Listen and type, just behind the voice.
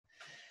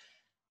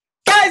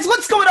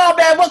What's going on,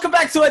 man? Welcome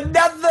back to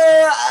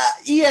another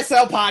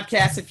ESL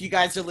podcast, if you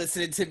guys are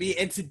listening to me.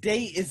 And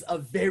today is a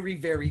very,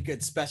 very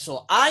good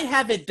special. I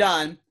haven't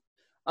done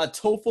a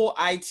TOEFL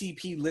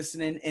ITP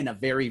listening in a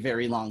very,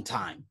 very long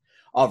time.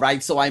 All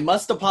right, so I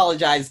must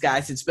apologize,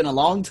 guys. It's been a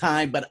long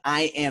time, but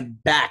I am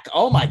back.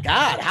 Oh, my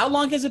God. How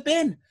long has it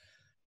been?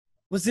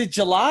 Was it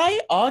July,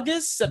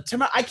 August,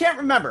 September? I can't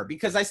remember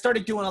because I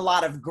started doing a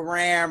lot of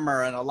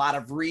grammar and a lot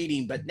of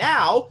reading. But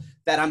now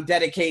that I'm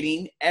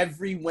dedicating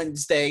every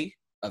Wednesday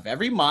of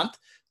every month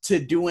to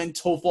doing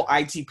TOEFL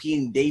ITP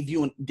and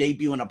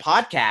debuting a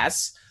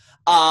podcast,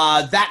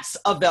 that's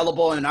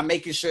available, and I'm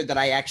making sure that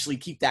I actually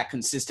keep that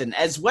consistent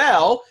as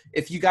well.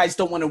 If you guys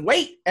don't want to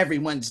wait every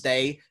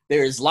Wednesday,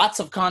 there's lots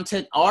of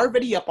content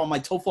already up on my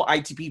TOEFL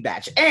ITP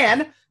batch,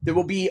 and there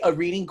will be a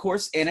reading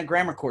course and a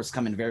grammar course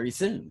coming very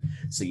soon,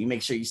 so you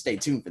make sure you stay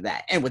tuned for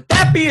that. And with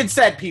that being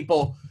said,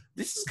 people,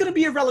 this is going to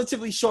be a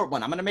relatively short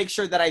one. I'm going to make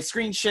sure that I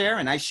screen share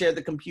and I share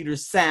the computer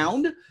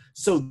sound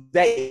so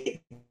that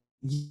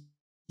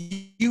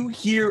you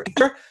hear.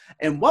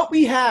 And what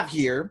we have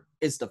here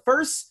is the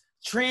first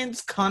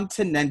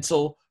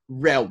transcontinental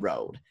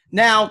railroad.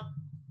 Now,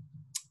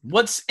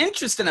 what's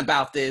interesting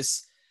about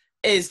this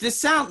is it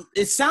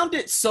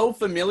sounded so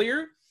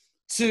familiar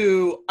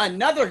to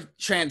another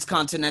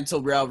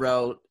transcontinental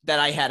railroad that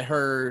I had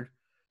heard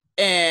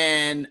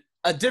in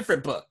a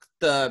different book,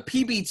 the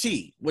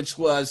PBT, which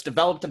was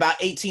developed about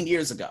 18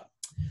 years ago.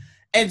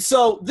 And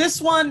so this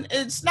one,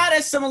 it's not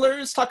as similar.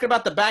 It's talking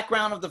about the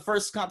background of the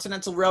first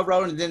continental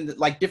railroad and then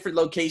like different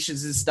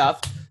locations and stuff.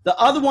 The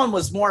other one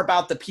was more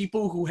about the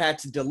people who had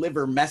to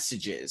deliver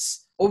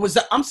messages. Or was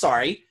that, I'm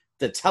sorry,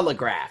 the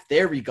telegraph.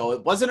 There we go.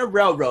 It wasn't a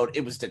railroad.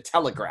 It was the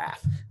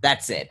telegraph.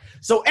 That's it.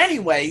 So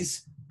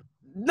anyways,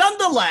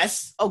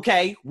 nonetheless,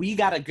 okay, we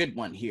got a good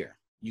one here.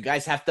 You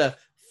guys have to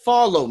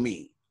follow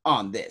me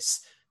on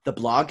this. The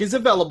blog is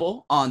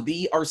available on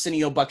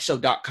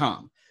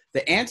thearseniobuckshow.com.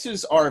 The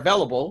answers are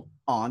available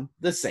on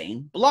the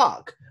same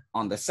blog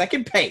on the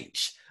second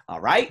page.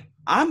 All right.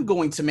 I'm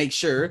going to make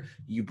sure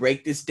you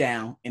break this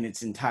down in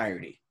its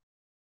entirety.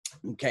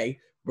 Okay.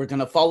 We're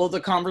going to follow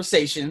the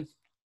conversation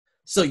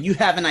so you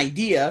have an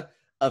idea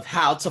of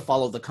how to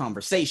follow the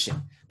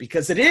conversation,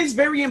 because it is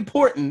very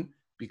important,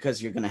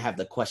 because you're going to have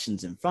the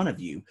questions in front of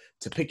you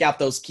to pick out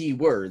those key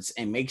words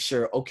and make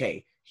sure,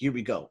 okay, here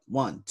we go.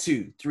 1,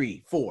 2,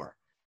 3, 4.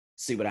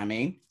 See what I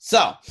mean?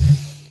 So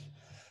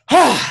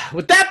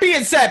with that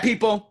being said,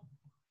 people,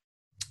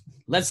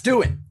 let's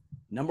do it.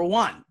 Number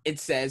 1, it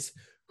says,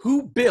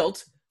 who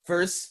built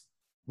first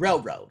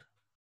railroad?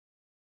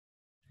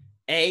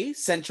 A,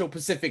 Central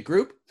Pacific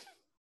Group.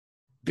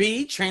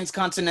 B,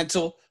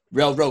 Transcontinental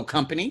Railroad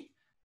Company.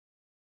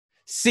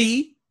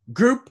 C,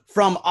 group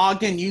from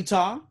Ogden,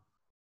 Utah.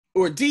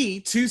 Or D,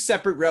 2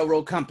 separate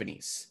railroad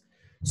companies.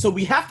 So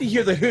we have to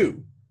hear the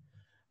who.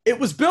 It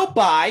was built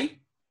by,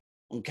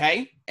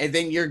 okay, and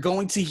then you're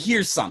going to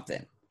hear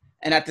something.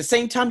 And at the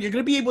same time, you're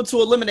going to be able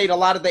to eliminate a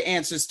lot of the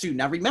answers too.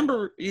 Now,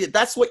 remember,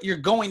 that's what you're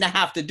going to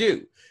have to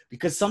do,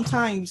 because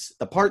sometimes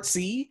the part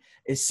C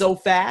is so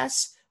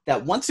fast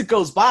that once it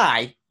goes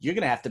by, you're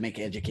going to have to make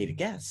an educated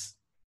guess.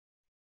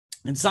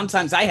 And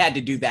sometimes I had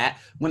to do that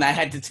when I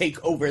had to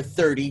take over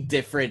 30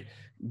 different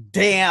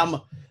damned,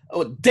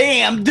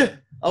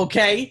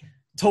 okay,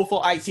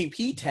 TOEFL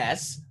ITP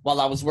tests while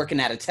I was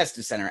working at a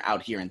testing center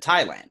out here in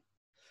Thailand.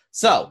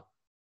 So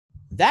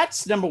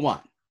that's number 1.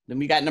 Then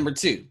we got number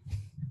 2.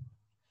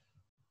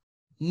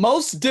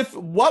 What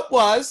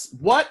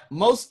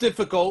most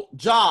difficult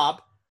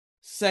job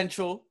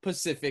Central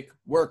Pacific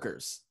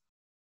workers?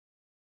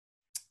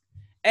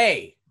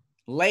 A,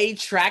 lay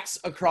tracks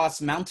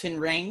across mountain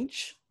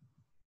range.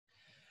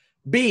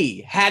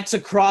 B, had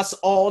to cross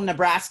all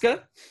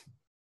Nebraska.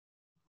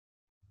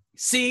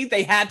 C,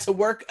 they had to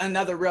work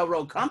another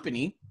railroad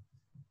company.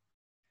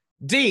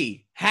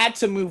 D, had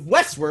to move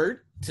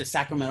westward to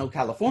Sacramento,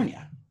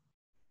 California.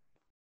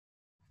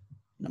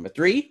 Number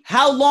 3,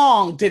 how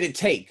long did it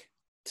take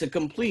to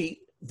complete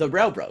the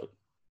railroad?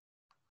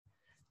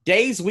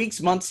 Days, weeks,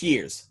 months,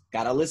 years.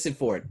 Gotta listen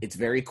for it. It's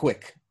very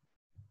quick.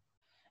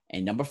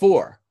 And number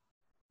 4,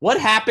 what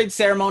happened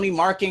ceremony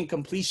marking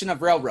completion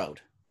of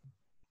railroad?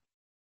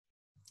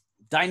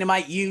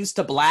 Dynamite used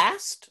to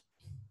blast.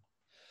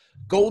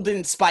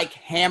 Golden spike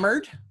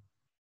hammered.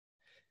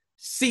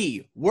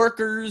 C,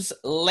 workers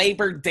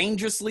labored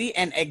dangerously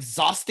and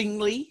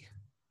exhaustingly.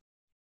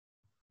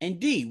 And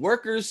D,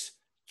 workers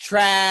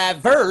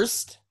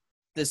traversed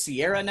the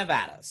Sierra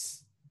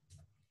Nevadas.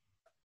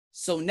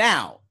 So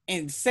now,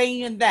 in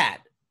saying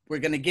that, we're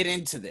going to get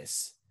into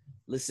this.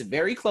 Listen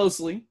very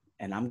closely,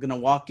 and I'm going to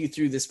walk you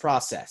through this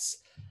process.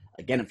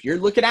 Again, if you're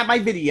looking at my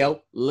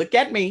video, look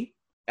at me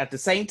at the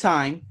same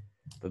time,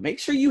 but make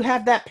sure you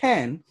have that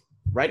pen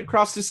right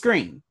across the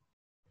screen.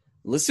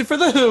 Listen for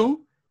the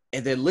who,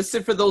 and then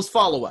listen for those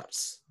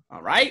follow-ups.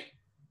 All right?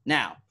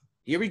 Now,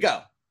 here we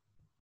go.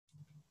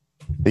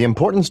 The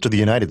importance to the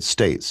United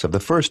States of the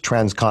first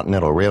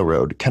transcontinental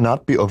railroad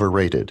cannot be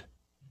overrated.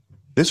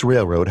 This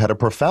railroad had a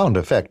profound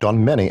effect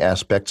on many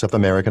aspects of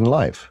American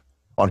life.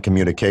 on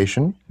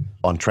communication,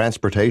 on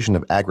transportation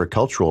of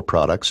agricultural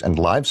products and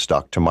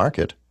livestock to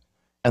market,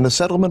 and the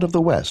settlement of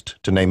the West,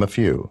 to name a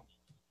few.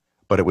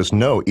 But it was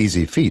no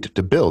easy feat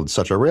to build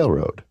such a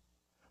railroad.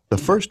 The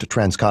first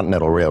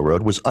transcontinental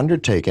railroad was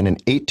undertaken in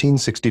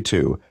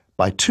 1862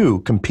 by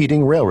two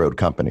competing railroad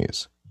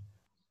companies.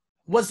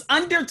 Was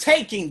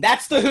undertaking,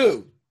 that's the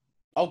who,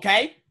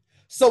 okay?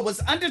 So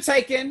was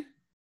undertaken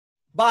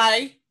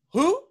by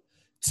who?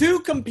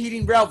 Two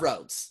competing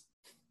railroads.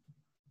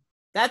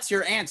 That's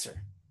your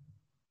answer.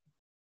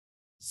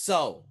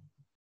 So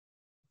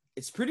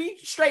it's pretty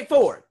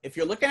straightforward. If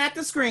you're looking at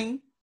the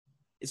screen,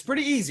 it's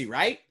pretty easy,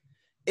 right?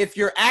 If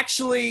you're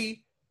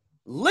actually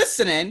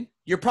listening,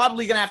 you're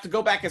probably going to have to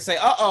go back and say,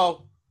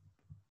 uh-oh,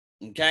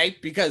 okay?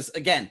 Because,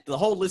 again, the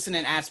whole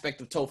listening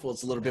aspect of TOEFL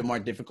is a little bit more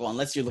difficult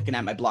unless you're looking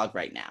at my blog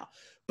right now.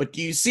 But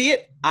do you see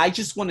it? I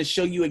just want to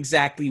show you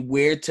exactly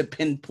where to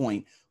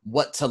pinpoint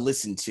what to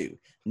listen to.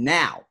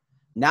 Now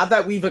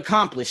that we've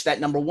accomplished that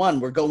number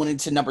one, we're going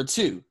into number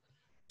two.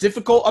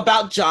 Difficult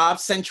about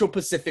jobs, Central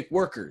Pacific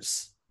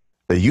workers.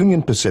 The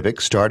Union Pacific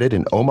started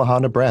in Omaha,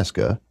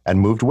 Nebraska, and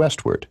moved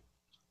westward.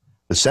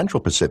 The Central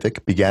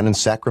Pacific began in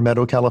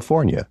Sacramento,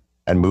 California,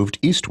 and moved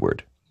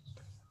eastward.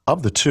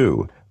 Of the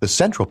two, the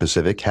Central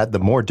Pacific had the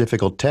more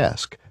difficult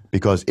task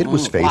because it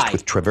was faced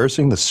with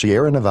traversing the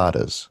Sierra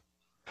Nevadas.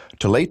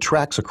 To lay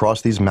tracks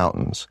across these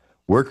mountains,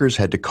 workers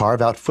had to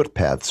carve out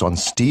footpaths on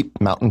steep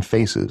mountain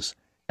faces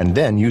and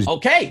then use...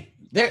 Okay,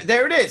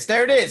 there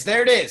it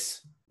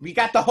is. We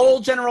got the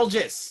whole general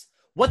gist.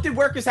 What did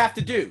workers have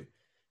to do?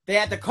 They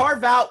had to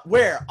carve out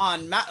where?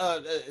 On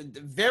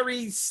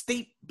very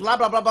steep, blah,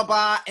 blah, blah, blah,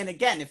 blah. And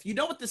again, if you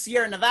know what the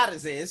Sierra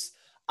Nevadas is,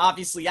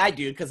 obviously I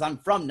do because I'm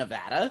from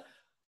Nevada,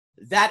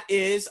 that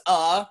is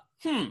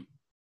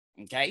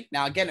Okay,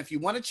 now again, if you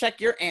want to check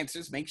your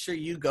answers, make sure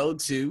you go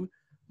to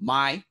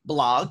my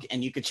blog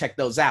and you can check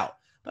those out.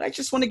 But I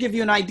just want to give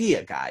you an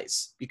idea,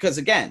 guys, because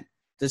again,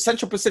 the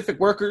Central Pacific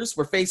workers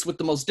were faced with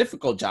the most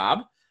difficult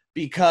job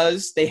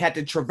because they had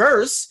to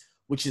traverse,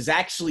 which is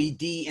actually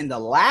D in the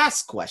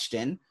last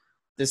question,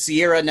 the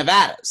Sierra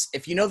Nevadas.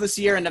 If you know the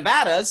Sierra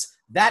Nevadas,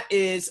 that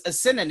is a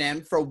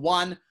synonym for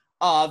one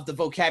of the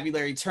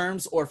vocabulary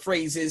terms or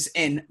phrases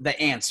in the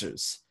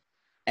answers.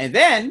 And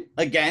then,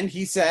 again,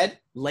 he said,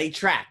 lay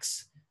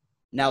tracks.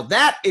 Now,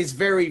 that is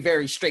very,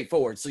 very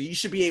straightforward. So you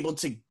should be able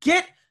to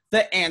get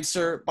the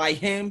answer by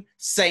him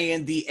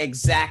saying the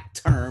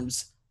exact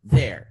terms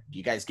there.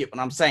 You guys get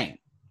what I'm saying?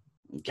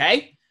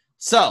 Okay?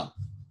 So,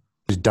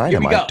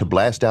 dynamite to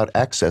blast out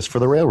access for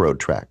the railroad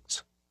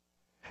tracks.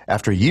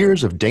 After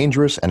years of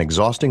dangerous and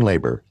exhausting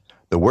labor,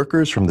 the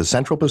workers from the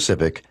Central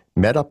Pacific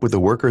met up with the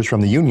workers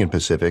from the Union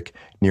Pacific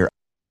near...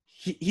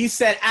 He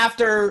said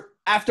after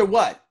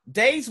what?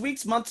 Days,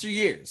 weeks, months, or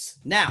years.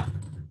 Now,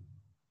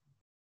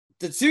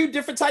 the two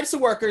different types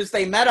of workers,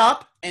 they met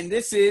up, and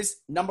this is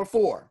number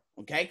 4,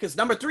 okay? Because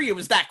number 3, it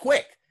was that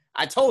quick.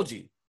 I told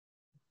you.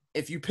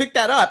 If you pick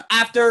that up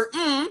after,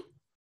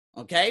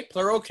 okay,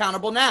 plural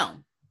countable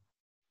noun.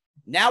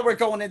 Now we're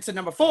going into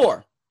number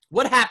 4.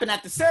 What happened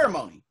at the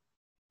ceremony?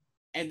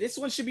 And this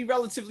one should be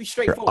relatively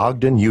straightforward.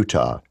 Ogden,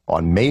 Utah,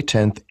 on May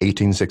 10th,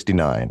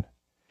 1869.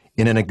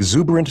 In an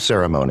exuberant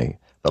ceremony,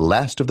 the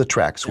last of the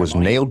tracks was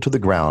nailed to the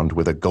ground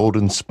with a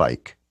golden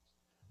spike.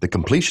 The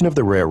completion of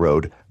the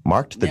railroad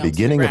marked the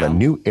beginning of a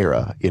new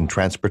era in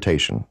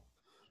transportation.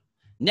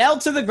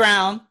 Nailed to the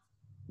ground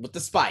with the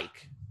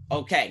spike.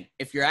 Okay,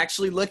 if you're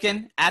actually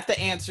looking at the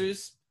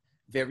answers,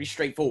 very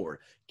straightforward.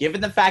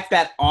 Given the fact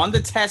that on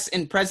the test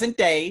in present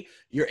day,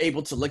 you're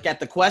able to look at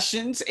the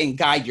questions and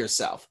guide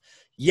yourself.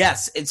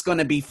 Yes, it's going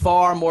to be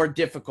far more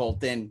difficult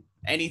than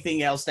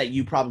anything else that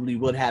you probably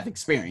would have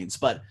experienced,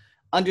 but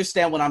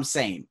understand what I'm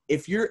saying.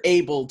 If you're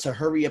able to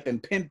hurry up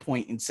and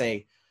pinpoint and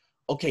say,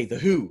 okay, the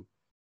who,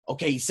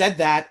 okay, he said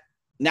that.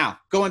 Now,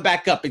 going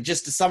back up and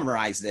just to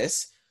summarize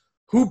this,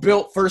 who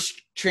built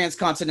first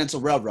transcontinental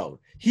railroad?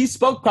 He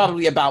spoke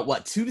probably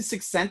about, 2 to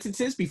 6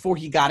 sentences before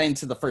he got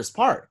into the first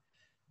part.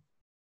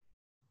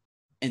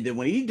 And then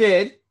when he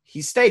did,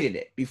 he stated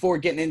it. Before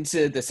getting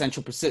into the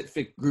Central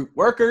Pacific Group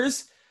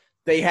workers,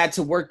 they had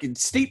to work in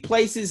steep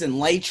places and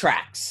lay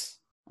tracks.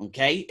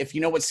 Okay? If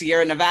you know what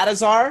Sierra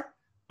Nevadas are,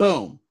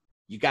 boom,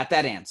 you got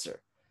that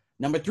answer.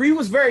 Number 3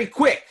 was very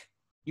quick.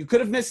 You could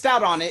have missed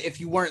out on it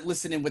if you weren't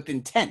listening with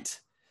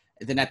intent.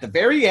 And then at the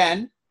very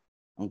end,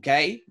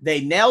 okay,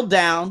 they nailed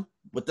down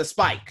with the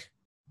spike.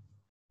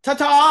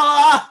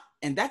 Ta-ta!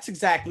 And that's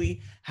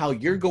exactly how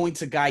you're going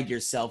to guide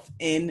yourself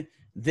in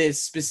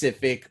this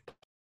specific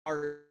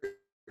part.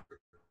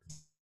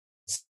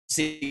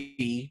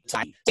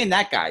 In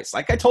that, guys,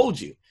 like I told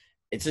you,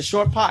 it's a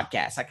short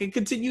podcast. I can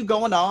continue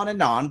going on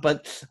and on,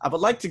 but I would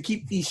like to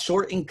keep these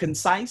short and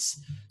concise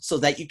so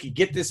that you could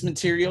get this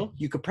material.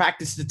 You could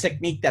practice the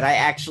technique that I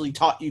actually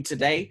taught you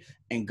today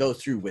and go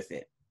through with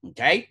it.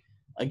 Okay?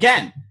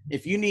 Again,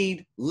 if you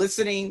need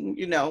listening,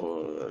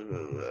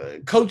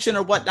 coaching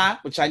or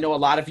whatnot, which I know a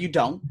lot of you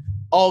don't,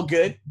 all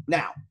good.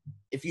 Now,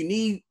 if you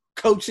need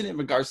coaching in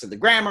regards to the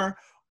grammar,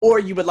 or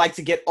you would like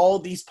to get all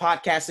these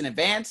podcasts in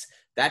advance,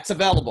 that's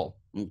available.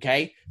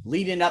 okay,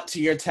 leading up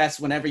to your test,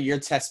 whenever your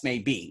test may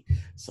be.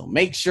 So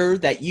make sure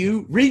that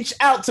you reach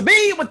out to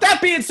me. With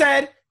that being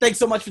said, thanks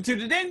so much for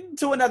tuning in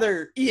to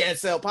another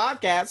ESL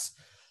podcast.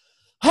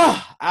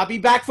 I'll be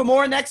back for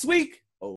more next week.